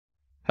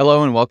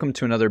Hello and welcome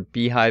to another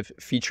beehiiv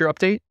feature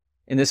update.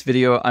 In this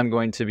video, I'm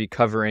going to be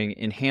covering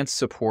enhanced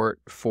support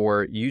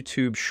for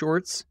YouTube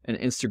Shorts and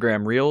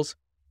Instagram Reels,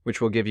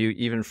 which will give you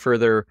even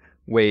further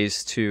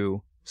ways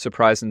to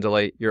surprise and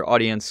delight your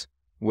audience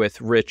with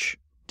rich,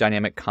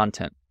 dynamic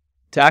content.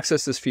 To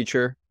access this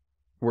feature,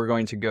 we're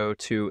going to go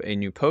to a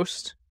new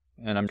post,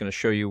 and I'm going to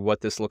show you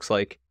what this looks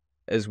like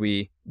as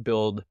we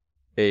build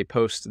a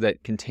post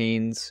that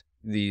contains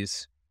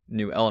these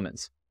new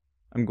elements.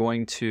 I'm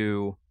going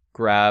to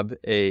grab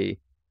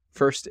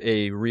first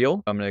a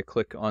reel. I'm going to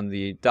click on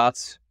the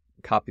dots,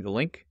 copy the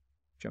link,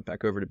 jump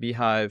back over to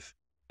beehiiv.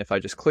 If I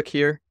just click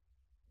here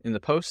in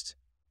the post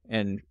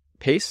and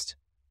paste,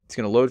 it's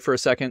going to load for a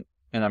second,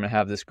 and I'm going to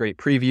have this great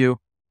preview,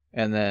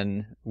 and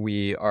then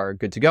we are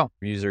good to go.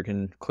 The user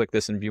can click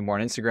this and view more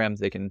on Instagram.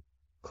 They can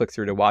click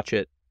through to watch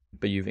it,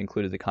 but you've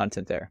included the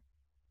content there.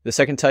 The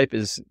second type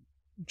is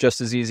just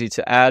as easy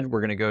to add.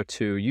 We're going to go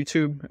to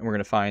YouTube, and we're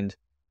going to find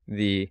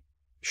the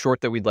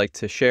short that we'd like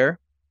to share.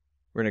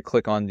 We're going to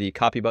click on the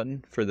copy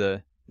button for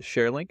the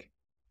share link,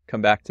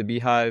 come back to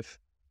beehiiv,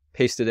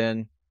 paste it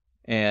in,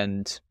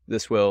 and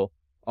this will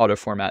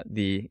auto-format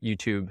the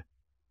YouTube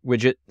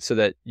widget so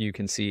that you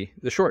can see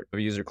the short. If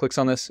a user clicks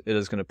on this, it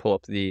is going to pull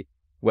up the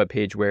web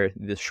page where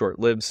this short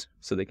lives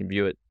so they can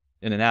view it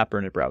in an app or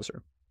in a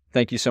browser.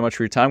 Thank you so much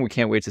for your time. We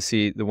can't wait to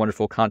see the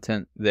wonderful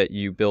content that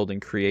you build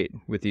and create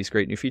with these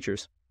great new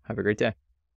features. Have a great day.